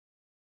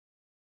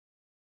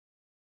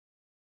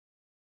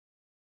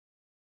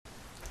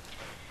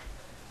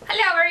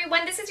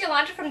everyone, this is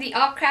Yolanda from the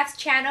All Crafts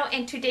channel.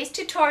 In today's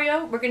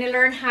tutorial we're going to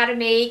learn how to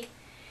make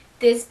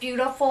this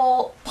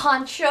beautiful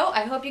poncho.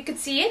 I hope you can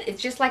see it.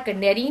 It's just like a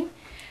netting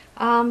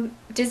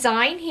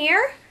design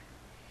here,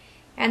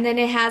 and then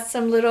it has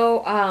some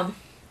little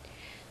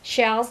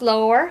shells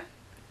lower,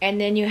 and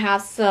then you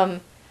have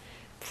some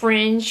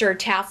fringe or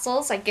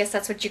tassels, I guess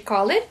that's what you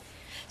call it.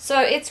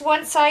 So it's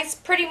one size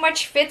pretty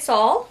much fits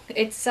all.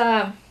 It's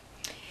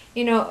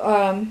you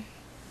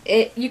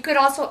could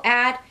also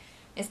add,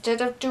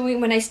 instead of doing,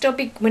 when I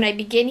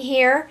begin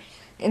here,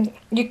 and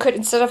you could,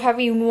 instead of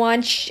having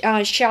one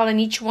shell in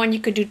each one, you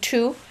could do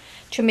two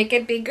to make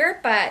it bigger.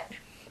 But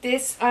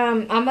this,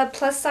 I'm a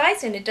plus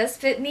size and it does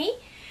fit me,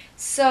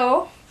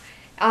 so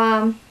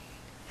I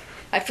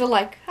feel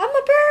like I'm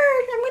a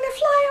bird, I'm gonna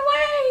fly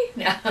away.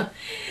 No.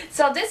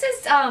 So this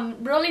is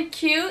really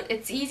cute.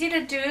 It's easy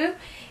to do.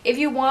 If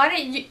you want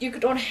it, you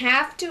don't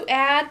have to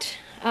add,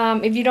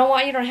 if you don't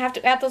want, you don't have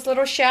to add those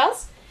little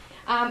shells.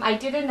 I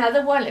did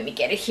another one, let me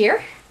get it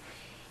here,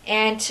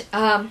 and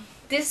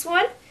this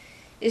one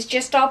is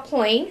just all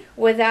plain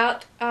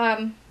without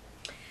the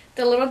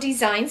little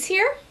designs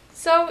here,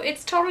 so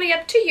it's totally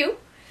up to you.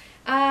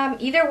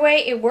 Either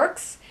way it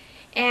works,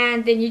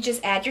 and then you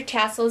just add your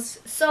tassels.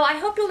 So I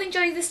hope you'll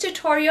enjoy this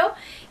tutorial,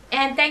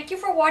 and thank you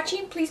for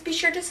watching. Please be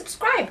sure to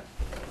subscribe.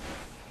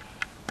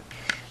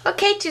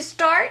 Okay, to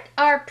start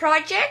our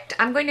project,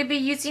 I'm going to be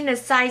using a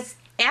size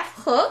F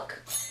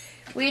hook,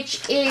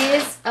 which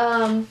is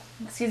a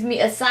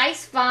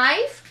size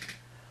 5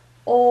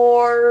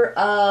 or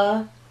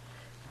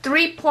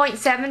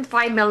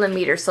 3.75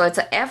 millimeters. So it's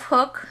a F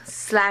hook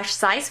slash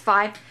size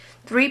 5,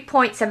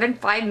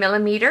 3.75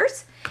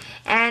 millimeters.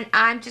 And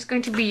I'm just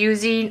going to be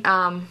using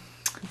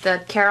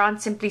the Caron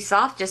Simply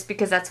Soft, just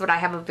because that's what I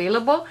have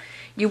available.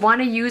 You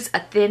want to use a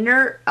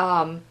thinner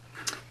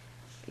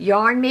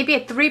yarn, maybe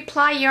a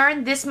 3-ply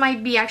yarn. This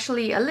might be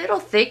actually a little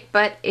thick,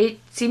 but it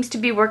seems to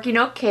be working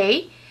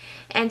okay.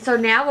 And so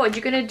now what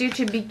you're going to do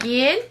to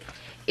begin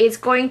is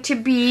going to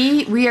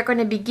be, we are going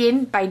to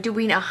begin by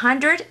doing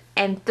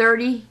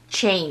 130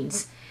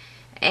 chains.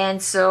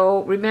 And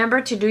so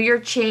remember, to do your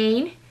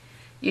chain,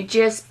 you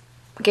just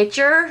get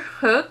your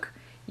hook,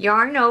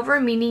 yarn over,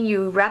 meaning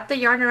you wrap the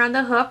yarn around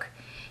the hook,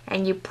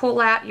 and you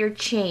pull out your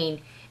chain.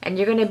 And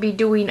you're going to be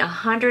doing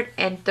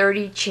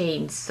 130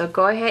 chains. So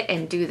go ahead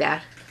and do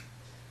that.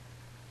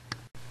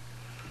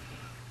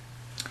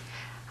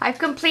 I've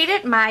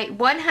completed my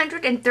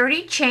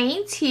 130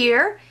 chains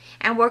here,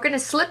 and we're going to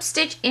slip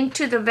stitch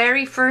into the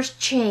very first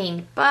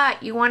chain,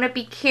 but you want to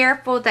be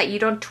careful that you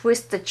don't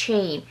twist the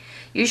chain.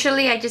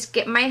 Usually I just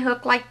get my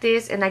hook like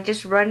this and I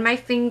just run my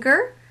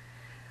finger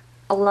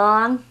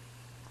along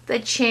the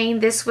chain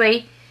this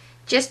way,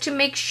 just to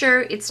make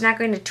sure it's not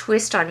going to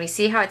twist on me.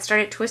 See how it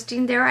started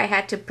twisting there? I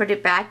had to put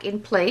it back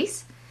in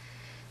place.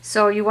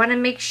 So you want to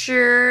make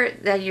sure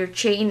that your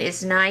chain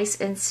is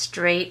nice and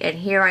straight, and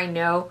here I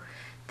know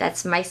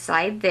that's my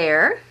side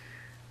there.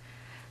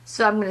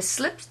 So I'm going to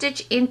slip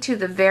stitch into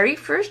the very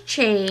first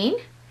chain,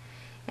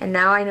 and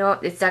now I know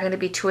it's not going to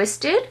be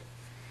twisted,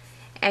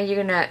 and you're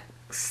going to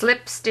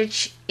slip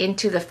stitch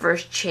into the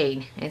first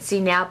chain, and see,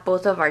 now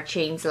both of our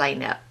chains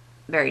line up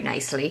very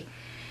nicely.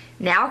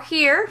 Now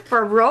here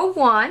for row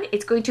 1,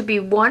 it's going to be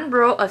 1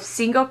 row of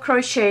single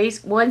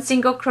crochets, 1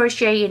 single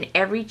crochet in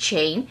every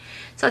chain.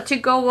 So to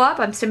go up,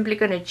 I'm simply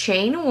going to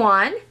chain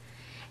 1,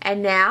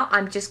 and now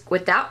I'm just,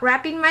 without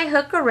wrapping my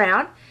hook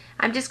around,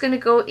 I'm just going to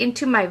go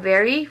into my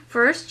very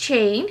first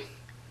chain,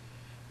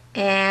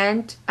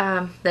 and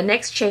the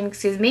next chain,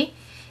 excuse me,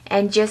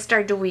 and just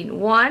start doing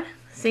 1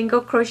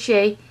 single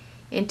crochet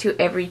into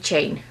every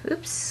chain.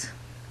 Oops,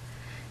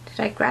 did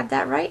I grab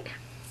that right?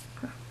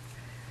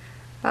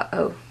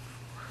 Uh-oh,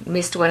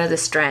 missed one of the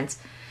strands.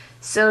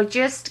 So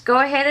just go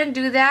ahead and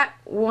do that,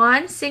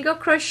 1 single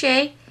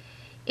crochet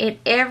in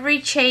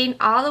every chain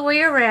all the way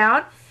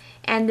around.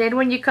 And then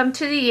when you come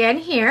to the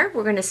end here,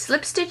 we're going to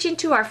slip stitch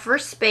into our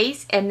first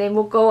space, and then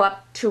we'll go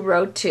up to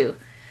row 2.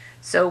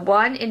 So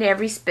 1 in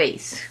every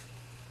space.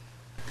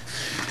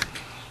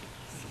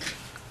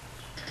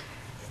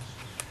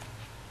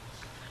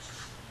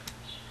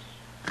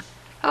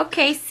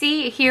 Okay,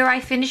 see, here I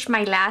finished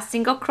my last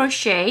single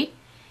crochet,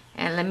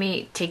 and let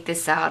me take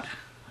this out.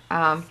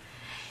 And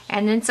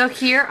then so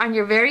here on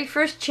your very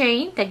first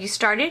chain that you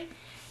started,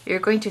 you're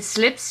going to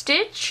slip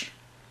stitch.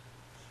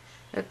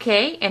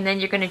 Okay, and then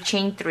you're going to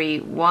chain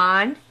 3.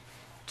 1,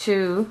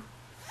 2,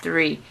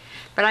 3.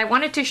 But I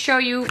wanted to show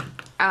you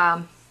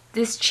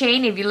this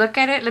chain. If you look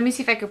at it, let me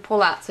see if I can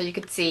pull out so you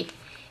can see.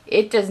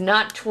 It does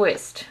not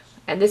twist,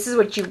 and this is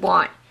what you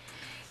want.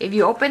 If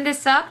you open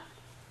this up,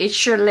 it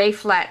should lay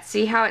flat.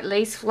 See how it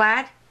lays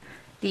flat?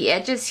 The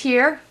edges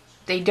here,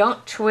 they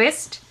don't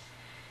twist.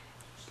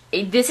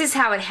 This is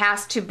how it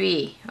has to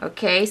be.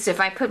 Okay, so if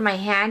I put my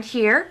hand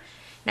here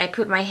and I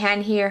put my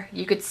hand here,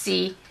 you could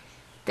see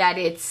that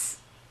it's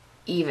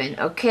even.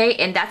 Okay,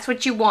 and that's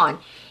what you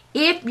want.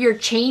 If your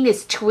chain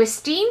is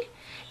twisting,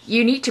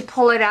 you need to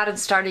pull it out and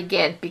start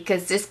again,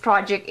 because this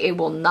project, it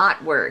will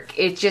not work.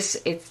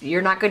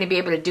 You're not going to be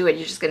able to do it.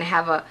 You're just going to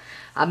have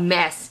a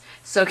mess.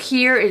 So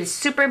here it is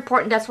super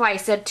important. That's why I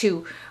said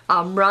to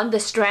run the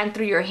strand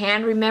through your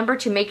hand, remember,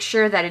 to make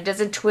sure that it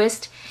doesn't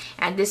twist.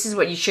 And this is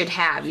what you should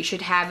have. You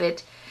should have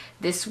it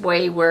this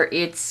way where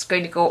it's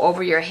going to go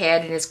over your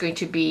head and it's going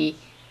to be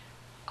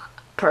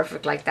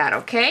perfect like that,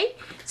 okay?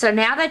 So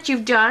now that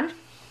you've done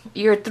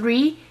your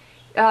 3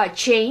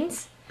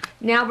 chains,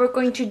 now we're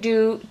going to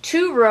do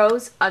 2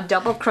 rows of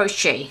double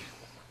crochet.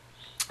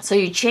 So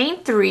you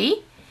chain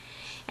 3,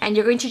 and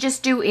you're going to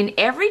just do in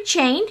every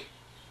chain,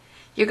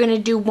 you're going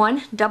to do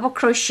 1 double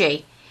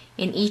crochet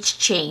in each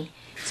chain.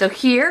 So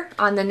here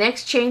on the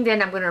next chain,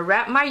 then I'm going to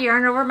wrap my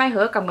yarn over my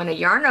hook. I'm going to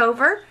yarn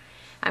over.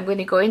 I'm going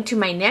to go into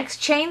my next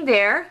chain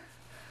there,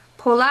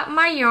 pull out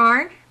my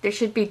yarn. There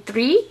should be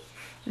 3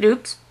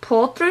 loops,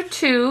 pull through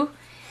 2,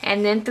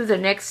 and then through the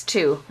next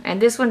 2.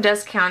 And this one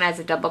does count as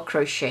a double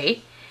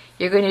crochet.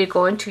 You're going to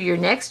go into your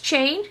next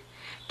chain,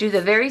 do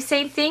the very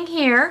same thing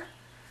here,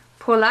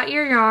 pull out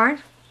your yarn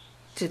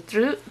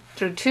through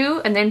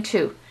 2 and then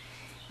 2.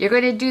 You're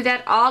going to do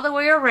that all the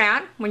way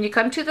around. When you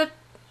come to the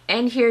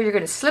end here, you're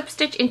going to slip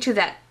stitch into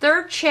that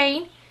 3rd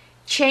chain,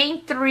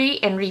 chain 3,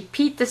 and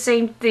repeat the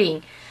same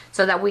thing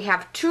so that we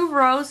have 2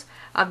 rows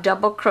of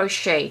double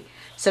crochet.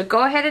 So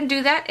go ahead and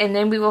do that, and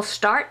then we will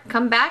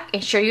come back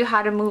and show you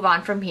how to move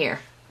on from here.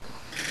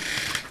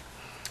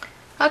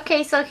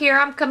 Okay, so here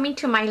I'm coming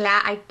to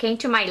I came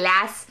to my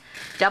last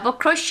double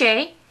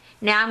crochet.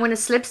 Now I'm going to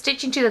slip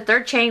stitch into the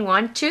 3rd chain,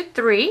 1, 2,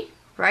 3,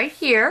 right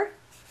here.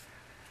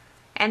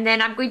 And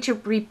then I'm going to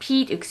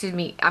repeat,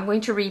 I'm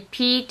going to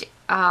repeat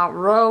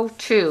row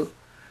 2.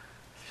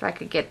 If I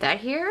could get that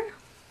here.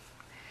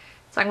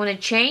 So I'm going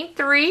to chain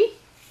 3.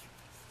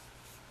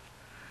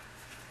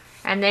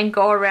 And then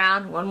go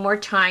around one more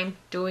time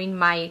doing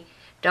my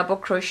double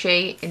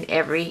crochet in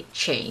every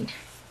chain.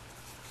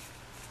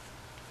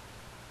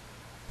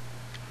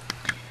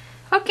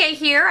 Okay,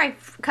 here I'm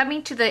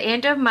coming to the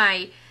end of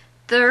my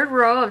 3rd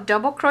row of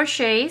double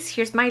crochets.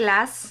 Here's my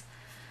last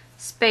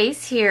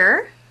space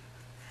here.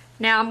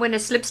 Now I'm going to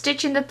slip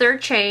stitch in the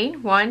 3rd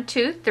chain, 1,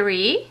 2,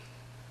 3. There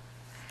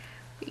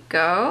we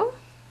go.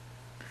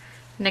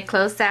 And I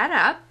close that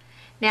up.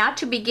 Now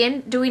to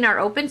begin doing our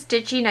open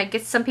stitching, I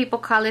guess some people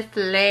call it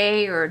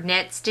fillet or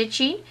net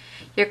stitching,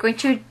 you're going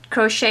to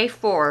crochet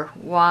 4.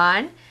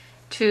 1,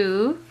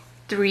 2,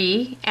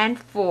 3, and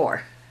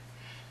 4.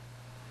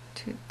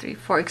 2, 3,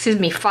 4,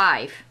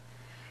 5.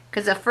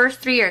 Because the first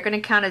 3 are going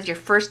to count as your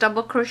first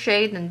double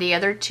crochet, then the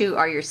other 2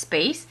 are your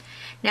space.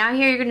 Now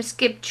here you're going to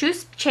skip 2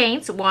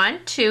 chains, 1,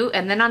 2,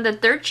 and then on the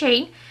 3rd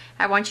chain,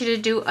 I want you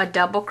to do a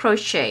double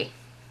crochet.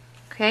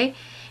 Okay?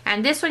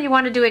 And this one you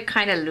want to do it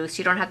kind of loose.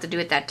 You don't have to do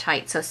it that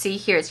tight. So see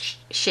here it's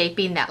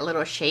shaping that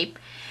little shape.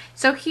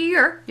 So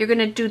here you're going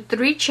to do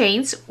 3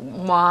 chains,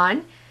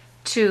 1,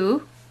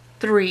 2,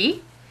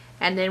 3,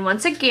 and then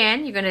once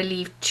again you're going to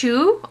leave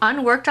 2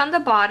 unworked on the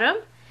bottom,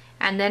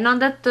 and then on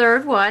the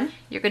 3rd one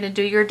you're going to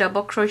do your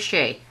double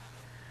crochet.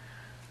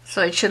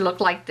 So it should look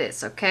like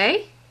this,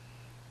 okay?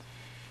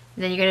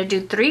 And then you're going to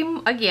do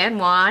 3 again,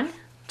 1,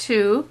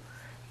 2,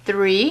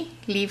 3,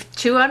 leave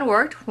 2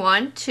 unworked,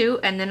 1,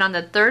 2, and then on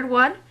the 3rd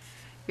one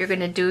you're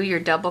going to do your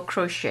double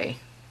crochet.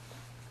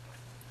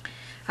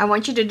 I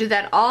want you to do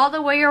that all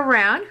the way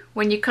around.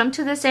 When you come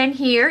to this end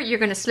here, you're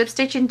going to slip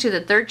stitch into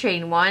the 3rd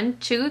chain, 1,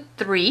 2,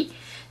 3,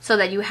 so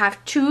that you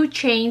have 2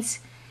 chains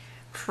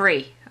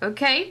free,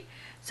 okay?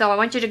 So I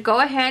want you to go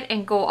ahead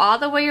and go all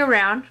the way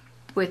around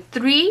with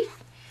 3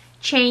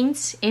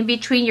 chains in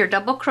between your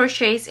double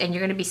crochets, and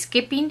you're going to be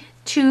skipping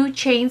 2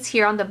 chains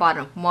here on the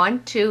bottom,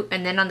 1, 2,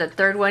 and then on the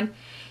 3rd one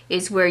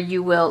is where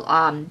you will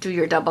do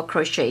your double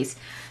crochets.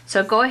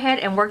 So go ahead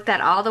and work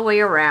that all the way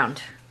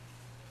around.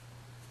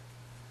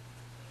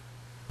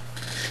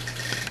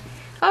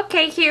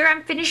 Okay, here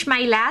I'm finished my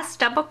last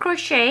double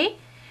crochet.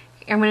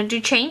 I'm going to do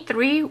chain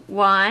 3,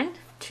 1,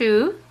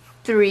 2,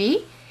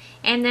 3,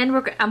 and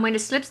then I'm going to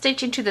slip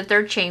stitch into the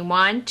 3rd chain,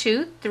 1,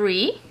 2,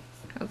 3,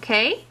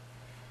 okay?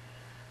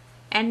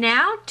 And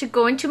now to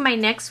go into my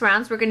next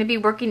rounds, we're going to be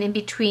working in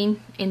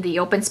between, in the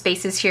open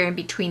spaces here in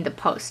between the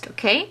post,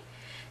 okay?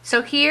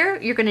 So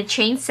here you're going to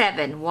chain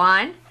 7,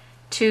 1,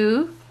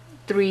 2,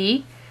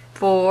 3,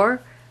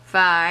 4,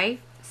 5,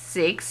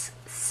 6,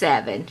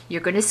 7.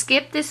 You're going to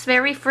skip this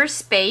very first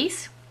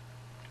space,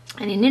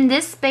 and in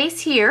this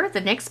space here,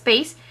 the next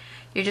space,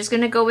 you're just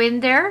going to go in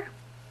there,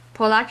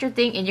 pull out your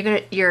thing, and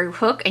your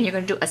hook, and you're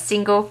going to do a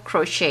single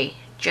crochet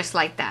just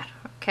like that,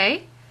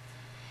 okay?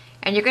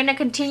 And you're going to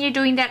continue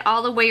doing that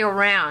all the way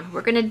around.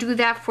 We're going to do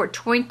that for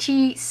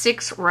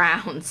 26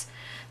 rounds.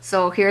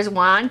 So here's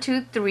 1,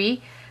 2,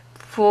 3,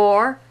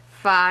 4,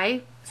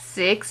 5,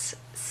 6,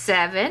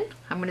 7.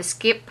 I'm going to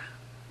skip.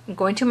 I'm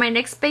going to my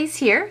next space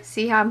here.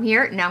 See how I'm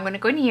here? Now I'm going to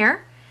go in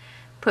here,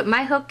 put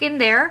my hook in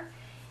there,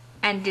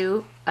 and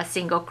do a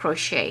single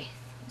crochet.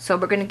 So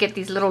we're going to get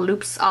these little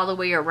loops all the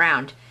way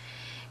around.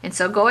 And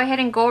so go ahead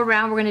and go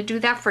around. We're going to do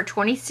that for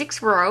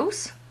 26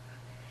 rows.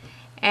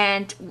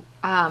 And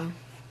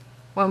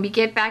one when we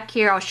get back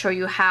here, I'll show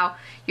you how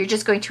you're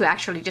just going to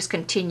actually just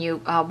continue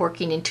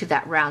working into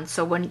that round.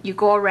 So when you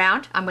go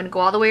around, I'm going to go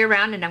all the way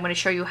around, and I'm going to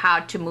show you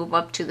how to move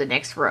up to the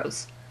next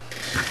rows.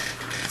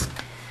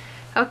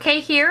 Okay,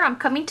 here I'm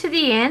coming to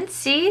the end.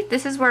 See,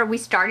 this is where we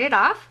started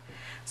off.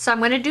 So I'm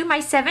going to do my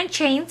 7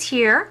 chains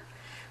here.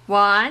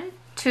 1,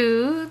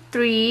 2,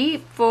 3,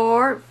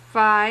 4,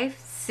 5,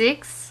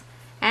 6,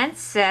 and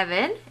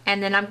 7.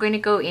 And then I'm going to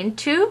go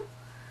into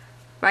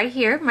right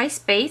here, my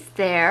space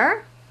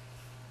there.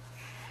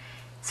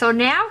 So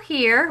now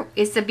here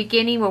is the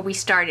beginning where we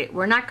started.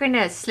 We're not going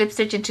to slip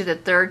stitch into the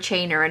 3rd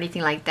chain or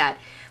anything like that.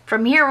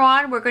 From here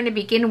on, we're going to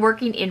begin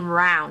working in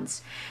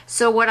rounds.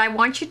 So what I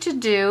want you to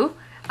do,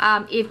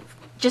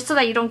 just so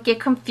that you don't get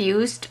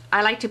confused,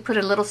 I like to put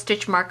a little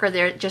stitch marker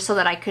there just so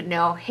that I could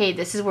know, hey,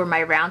 this is where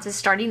my rounds is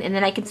starting, and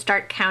then I can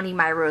start counting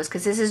my rows,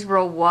 because this is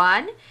row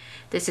 1,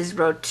 this is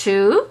row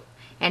 2,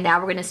 and now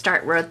we're going to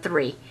start row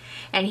 3.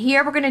 And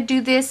here we're going to do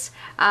this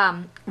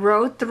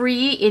row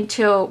 3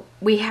 until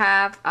we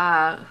have,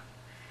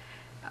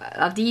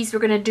 of these we're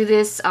going to do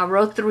this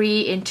row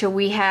 3 until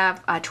we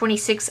have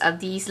 26 of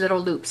these little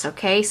loops,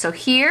 okay? So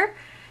here,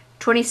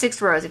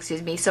 26 rows,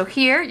 excuse me. So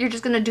here, you're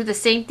just going to do the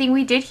same thing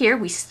we did here.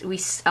 We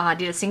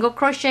did a single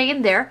crochet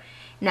in there.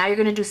 Now you're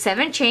going to do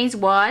 7 chains.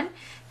 1,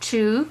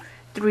 2,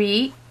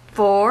 3,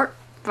 4,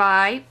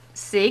 5,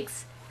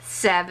 6,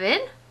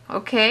 7,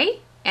 okay?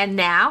 And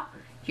now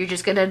you're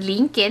just going to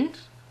link in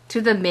to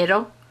the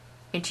middle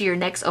into your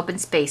next open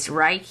space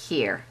right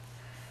here.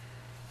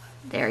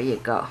 There you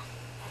go.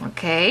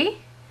 Okay,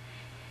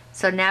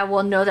 so now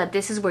we'll know that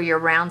this is where your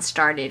round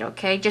started,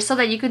 okay, just so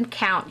that you can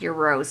count your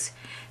rows.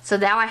 So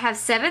now I have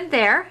 7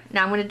 there.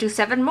 Now I'm going to do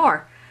 7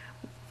 more.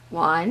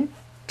 1,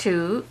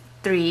 2,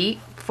 3,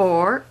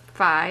 4,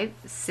 5,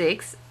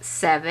 6,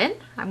 7.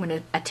 I'm going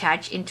to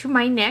attach into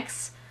my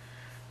next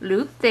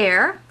loop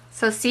there.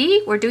 So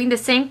see, we're doing the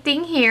same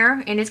thing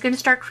here, and it's going to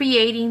start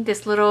creating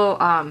this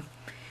little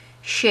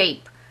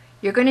shape.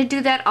 You're going to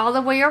do that all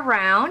the way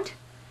around,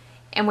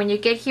 and when you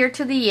get here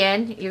to the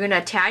end, you're going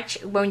to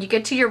attach, when you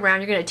get to your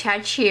round, you're going to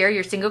attach here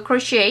your single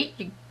crochet.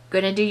 You're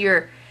going to do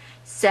your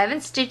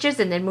 7 stitches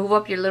and then move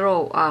up your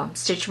little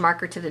stitch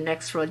marker to the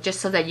next row, just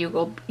so that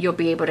you'll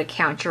be able to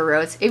count your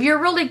rows. If you're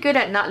really good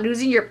at not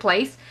losing your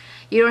place,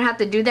 you don't have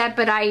to do that,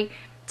 but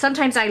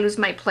sometimes I lose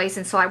my place,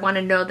 and so I want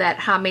to know that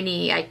how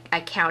many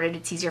I counted.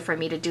 It's easier for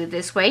me to do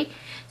this way.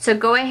 So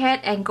go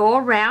ahead and go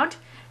around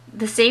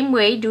the same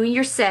way, doing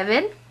your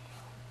 7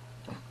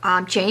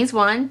 chains.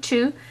 1,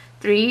 2,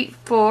 3,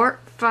 4,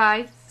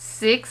 5,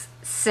 6,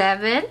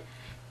 7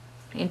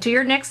 into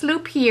your next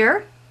loop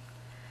here.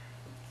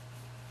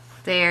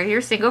 There,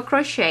 your single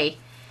crochet.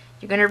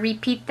 You're going to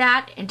repeat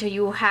that until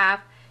you have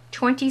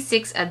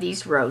 26 of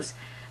these rows.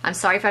 I'm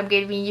sorry if I'm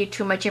giving you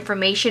too much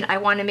information. I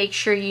want to make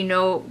sure you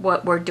know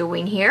what we're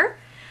doing here.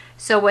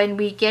 So when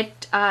we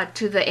get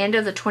to the end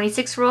of the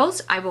 26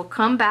 rows, I will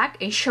come back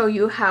and show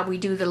you how we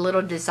do the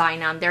little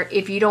design on there.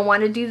 If you don't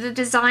want to do the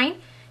design,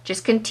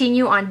 just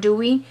continue on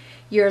doing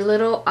your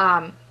little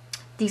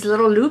these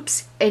little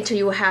loops until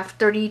you have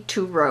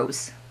 32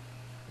 rows.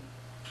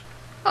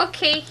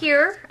 Okay,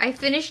 here I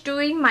finished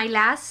doing my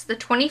the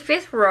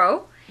 25th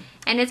row,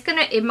 and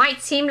it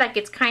might seem like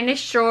it's kind of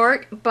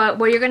short, but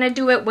what you're gonna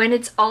do it when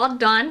it's all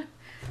done,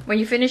 when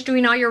you finish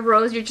doing all your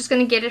rows, you're just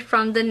gonna get it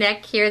from the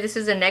neck here. This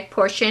is the neck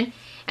portion,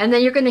 and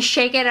then you're gonna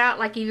shake it out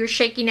like you're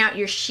shaking out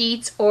your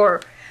sheets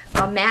or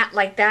a mat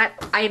like that.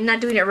 I am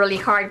not doing it really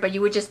hard, but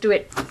you would just do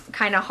it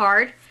kind of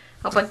hard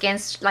up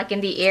against, like in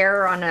the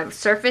air or on a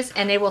surface,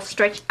 and it will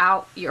stretch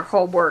out your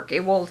whole work.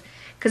 It will,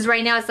 because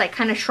right now it's like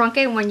kind of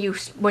shrunken. When you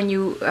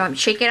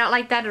shake it out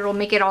like that, it'll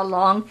make it all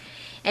long.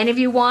 And if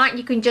you want,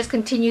 you can just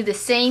continue the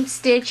same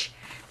stitch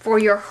for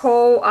your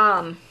whole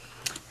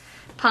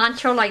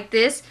poncho like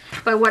this.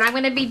 But what I'm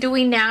going to be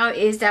doing now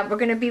is that we're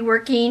going to be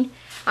working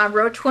on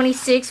row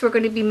 26. We're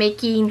going to be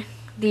making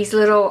these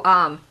little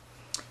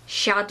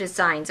shell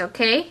designs,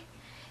 okay?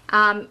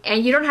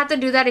 And you don't have to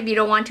do that if you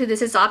don't want to.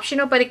 This is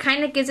optional, but it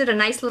kind of gives it a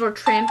nice little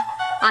trim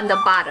on the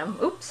bottom.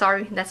 Oops,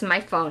 sorry, that's my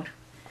phone.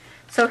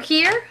 So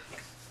here,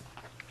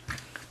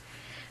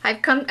 I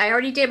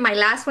already did my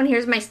last one.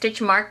 Here's my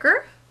stitch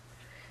marker.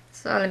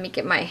 So let me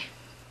get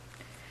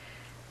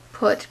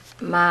put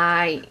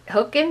my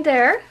hook in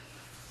there.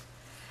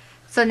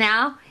 So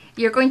now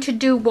you're going to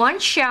do 1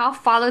 shell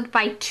followed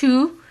by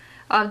 2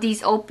 of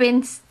these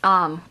open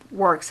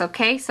works,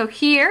 okay? So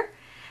here,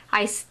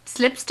 I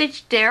slip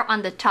stitched there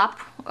on the top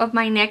of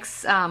my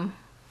next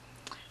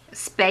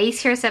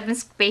space here, 7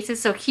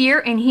 spaces. So here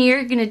and here,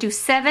 you're gonna do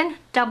 7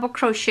 double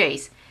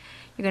crochets.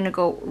 You're gonna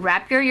go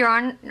wrap your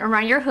yarn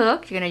around your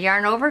hook. You're gonna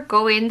yarn over,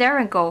 go in there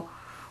and go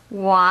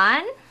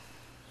 1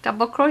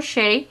 double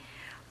crochet.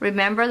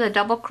 Remember the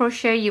double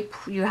crochet,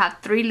 you have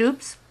 3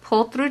 loops,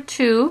 pull through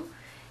 2,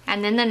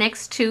 and then the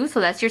next 2,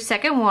 so that's your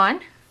second one.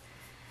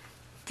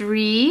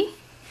 3,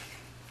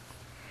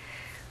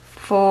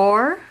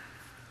 4,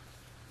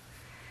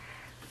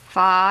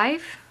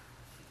 5,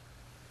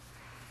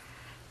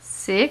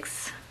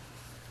 6,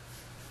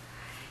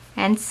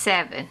 and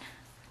 7.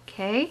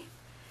 Okay,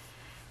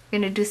 You're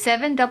going to do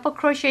 7 double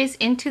crochets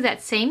into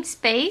that same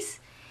space,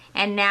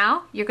 and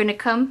now you're going to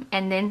come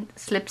and then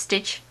slip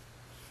stitch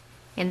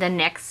in the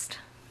next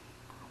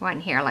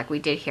one here like we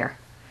did here.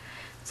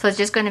 So it's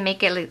just going to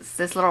make it like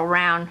this little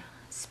round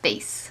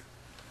space.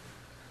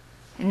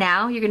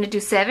 Now you're going to do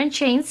 7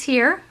 chains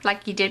here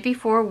like you did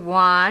before.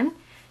 1,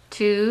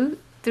 2,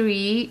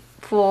 3,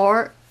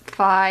 4,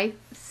 5,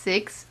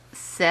 6,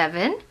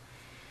 7,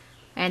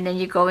 and then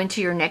you go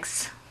into your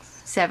next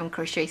 7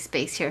 crochet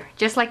space here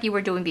just like you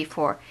were doing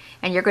before,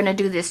 and you're going to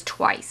do this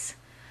twice.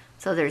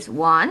 So there's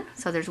 1,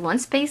 so there's 1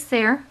 space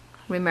there.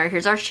 Remember,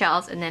 here's our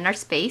shells and then our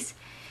space.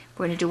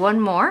 We're going to do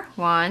 1 more.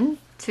 1,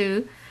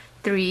 2,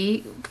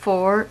 3,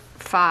 4,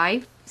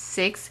 5,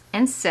 6,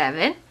 and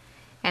 7,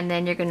 and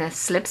then you're going to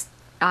slip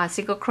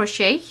single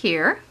crochet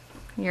here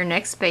in your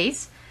next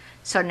space.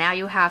 So now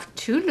you have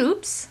 2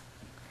 loops.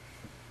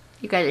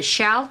 You got a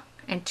shell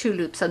and 2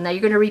 loops. So now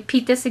you're going to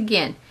repeat this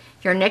again.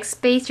 Your next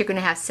space, you're going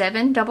to have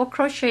 7 double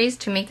crochets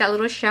to make that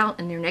little shell.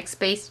 In your next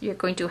space, you're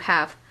going to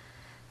have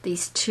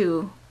these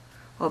 2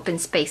 open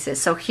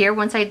spaces. So here,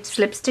 once I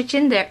slip stitch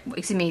in there,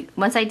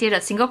 once I did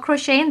a single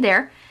crochet in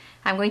there,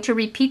 I'm going to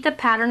repeat the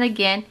pattern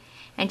again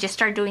and just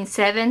start doing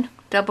 7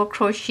 double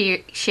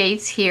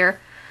crochets here,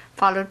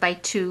 followed by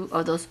 2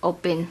 of those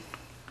open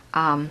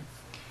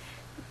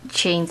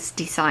chains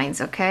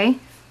designs. Okay,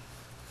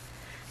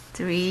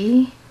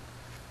 3,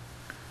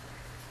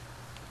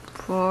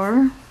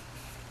 4,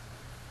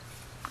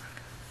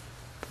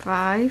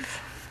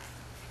 5,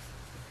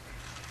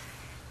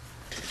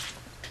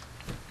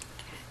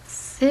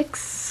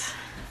 6,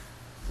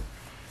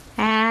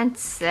 and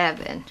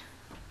 7.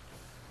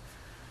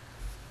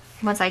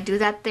 Once I do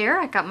that there,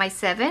 I got my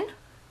 7.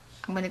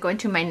 I'm going to go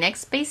into my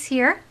next space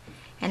here,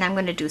 and I'm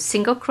going to do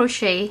single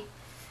crochet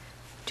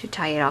to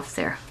tie it off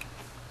there.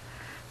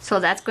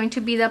 So that's going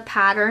to be the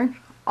pattern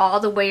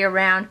all the way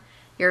around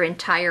your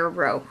entire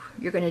row.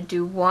 You're going to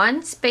do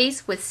 1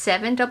 space with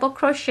 7 double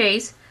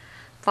crochets,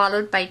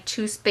 followed by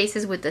 2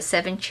 spaces with the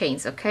 7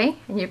 chains. Okay,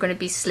 and you're going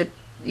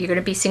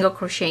to be single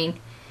crocheting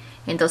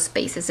in those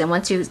spaces. And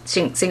once you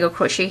single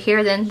crochet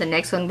here, then the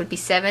next one would be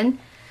 7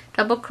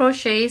 double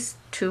crochets,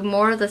 2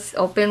 more of the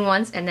open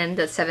ones, and then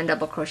the 7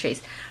 double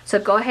crochets. So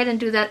go ahead and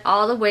do that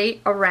all the way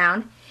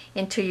around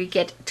until you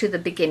get to the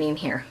beginning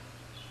here.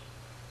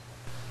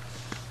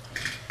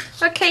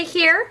 Okay,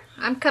 here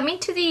I'm coming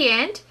to the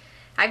end.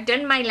 I've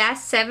done my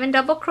last 7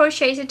 double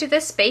crochets into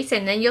this space,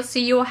 and then you'll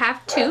see you'll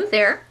have 2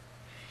 there.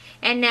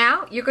 And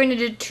now you're going to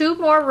do 2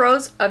 more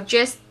rows of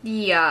just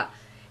the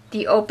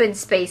open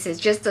spaces,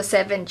 just the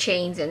 7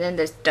 chains, and then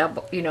this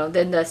double,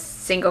 then the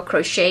single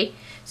crochet.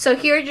 So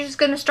here you're just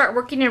going to start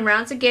working in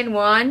rounds again.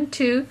 1,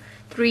 2,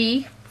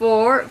 3,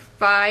 4,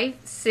 5,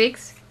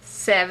 6,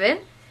 7.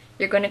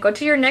 You're going to go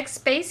to your next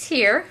space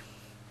here,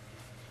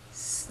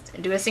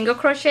 do a single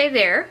crochet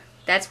there.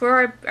 That's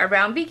where our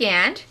round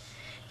began.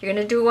 You're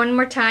going to do 1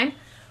 more time.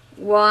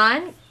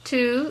 1,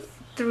 2,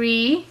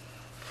 3,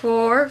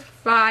 4,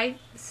 5,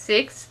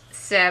 6,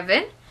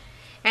 7.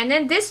 And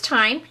then this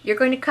time you're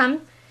going to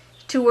come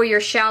to where your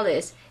shell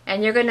is,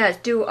 and you're going to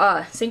do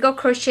a single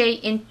crochet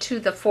into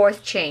the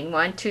 4th chain.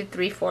 1, 2,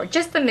 3, 4,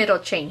 just the middle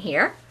chain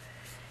here,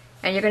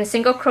 and you're going to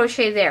single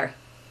crochet there.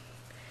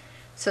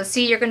 So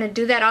see, you're going to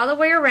do that all the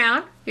way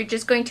around. You're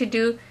just going to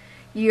do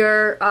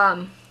your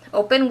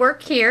open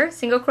work here,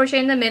 single crochet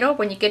in the middle.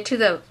 When you get to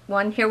the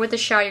one here with the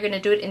shell, you're going to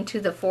do it into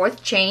the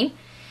 4th chain,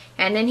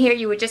 and then here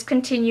you would just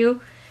continue,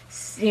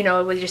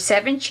 with your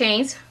 7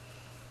 chains,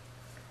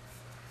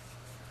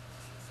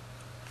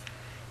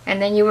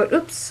 and then you would,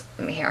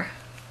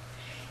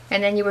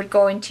 and then you would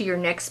go into your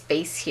next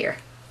space here.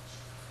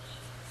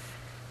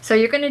 So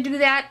you're going to do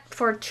that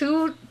for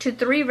 2 to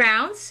 3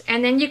 rounds,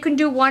 and then you can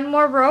do 1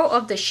 more row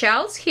of the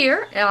shells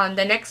here on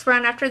the next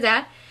round. After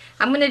that,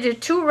 I'm going to do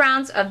 2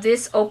 rounds of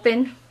this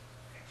open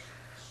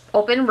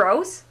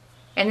rows,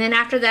 and then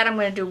after that I'm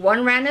going to do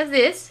 1 round of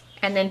this,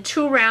 and then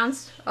 2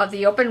 rounds of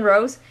the open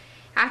rows.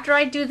 After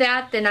I do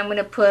that, then I'm going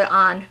to put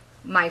on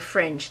my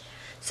fringe.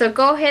 So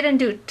go ahead and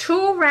do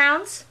 2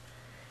 rounds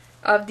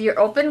of your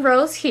open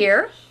rows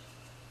here,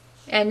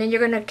 and then you're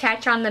going to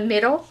catch on the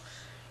middle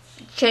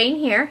chain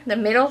here, the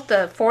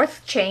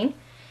 4th chain,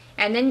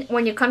 and then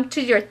when you come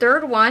to your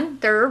third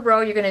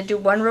row, you're going to do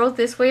 1 row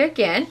this way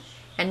again,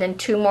 and then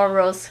 2 more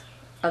rows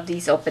of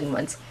these open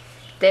ones.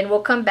 Then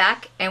we'll come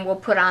back and we'll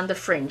put on the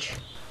fringe.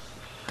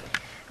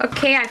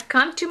 Okay, I've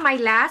come to my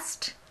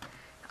last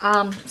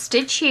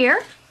stitch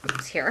here.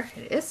 Oops, here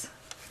it is.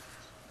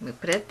 Let me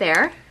put it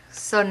there.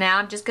 So now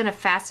I'm just going to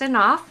fasten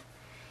off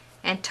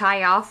and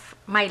tie off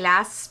my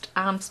last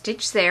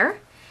stitch there.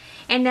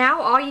 And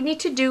now all you need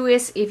to do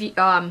is, if you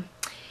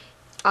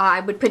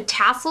I would put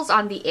tassels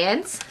on the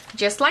ends,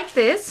 just like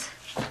this.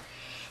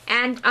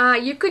 And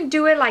you can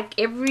do it like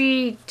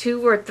every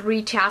 2 or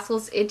 3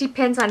 tassels. It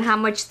depends on how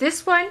much.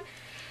 This one,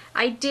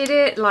 I did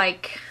it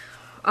like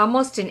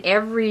almost in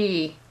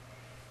every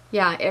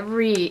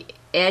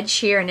edge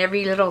here and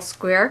every little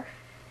square,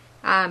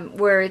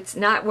 where it's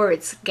not where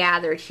it's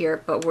gathered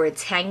here, but where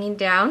it's hanging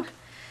down.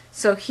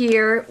 So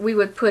here we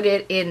would put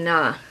it in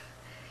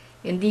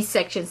in these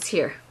sections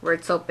here where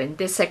it's open.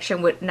 This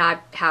section would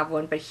not have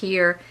one, but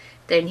here,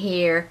 then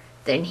here,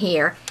 then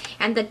here.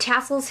 And the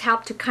tassels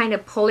help to kind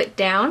of pull it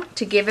down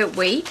to give it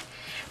weight.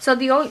 So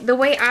the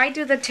way I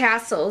do the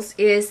tassels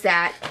is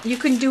that you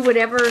can do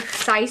whatever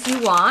size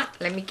you want.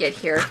 Let me get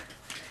here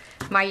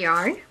my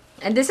yarn.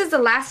 And this is the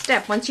last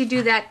step. Once you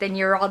do that, then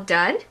you're all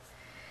done.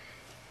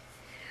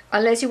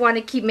 Unless you want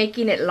to keep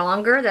making it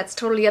longer, that's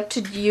totally up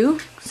to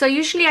you. So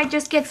usually I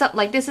just get something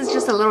like this. Is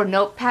just a little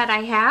notepad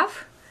I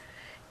have.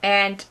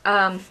 And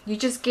you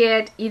just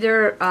get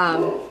either,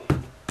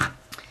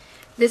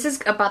 this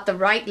is about the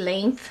right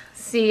length.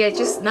 See, I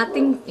just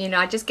nothing, you know,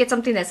 I just get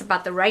something that's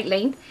about the right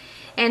length.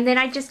 And then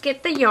I just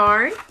get the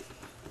yarn.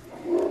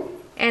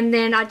 And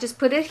then I just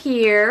put it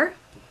here.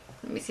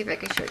 Let me see if I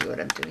can show you what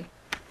I'm doing.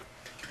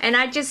 And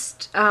I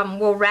just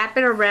will wrap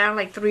it around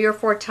like 3 or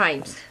 4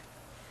 times.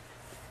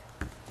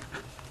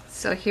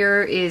 So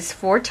here is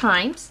 4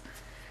 times,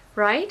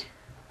 right?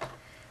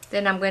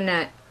 Then I'm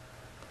gonna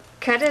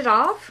cut it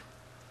off.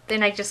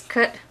 Then I just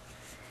cut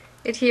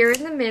it here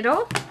in the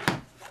middle,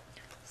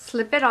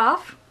 slip it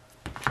off,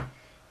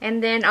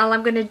 and then all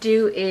I'm gonna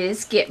do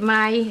is get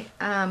my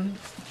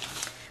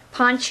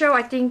poncho.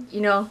 I think,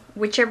 you know,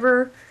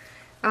 whichever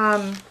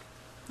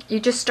you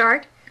just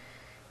start,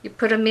 you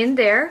put them in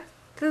there,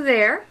 through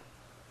there,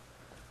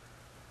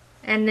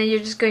 and then you're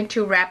just going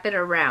to wrap it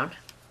around.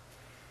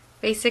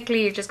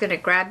 Basically, you're just going to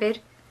grab the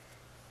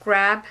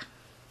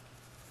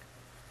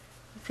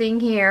thing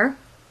here.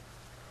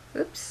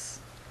 Oops,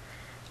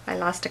 I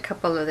lost a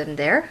couple of them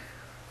there.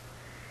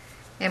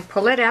 And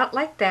pull it out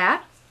like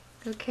that,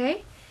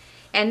 okay?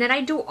 And then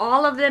I do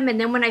all of them, and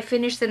then when I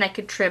finish, then I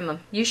could trim them.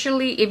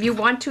 Usually, if you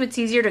want to, it's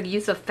easier to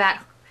use a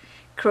fat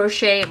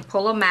crochet and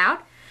pull them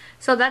out.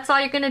 So that's all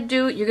you're going to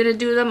do. You're going to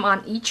do them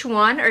on each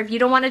one, or if you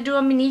don't want to do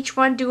them in each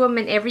one, do them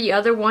in every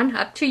other one,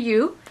 up to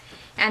you.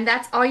 And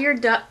that's all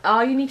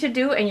all you need to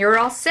do, and you're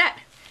all set.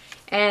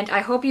 And I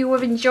hope you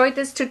have enjoyed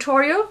this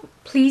tutorial.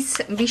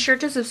 Please be sure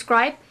to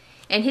subscribe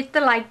and hit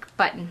the like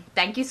button.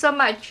 Thank you so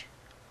much.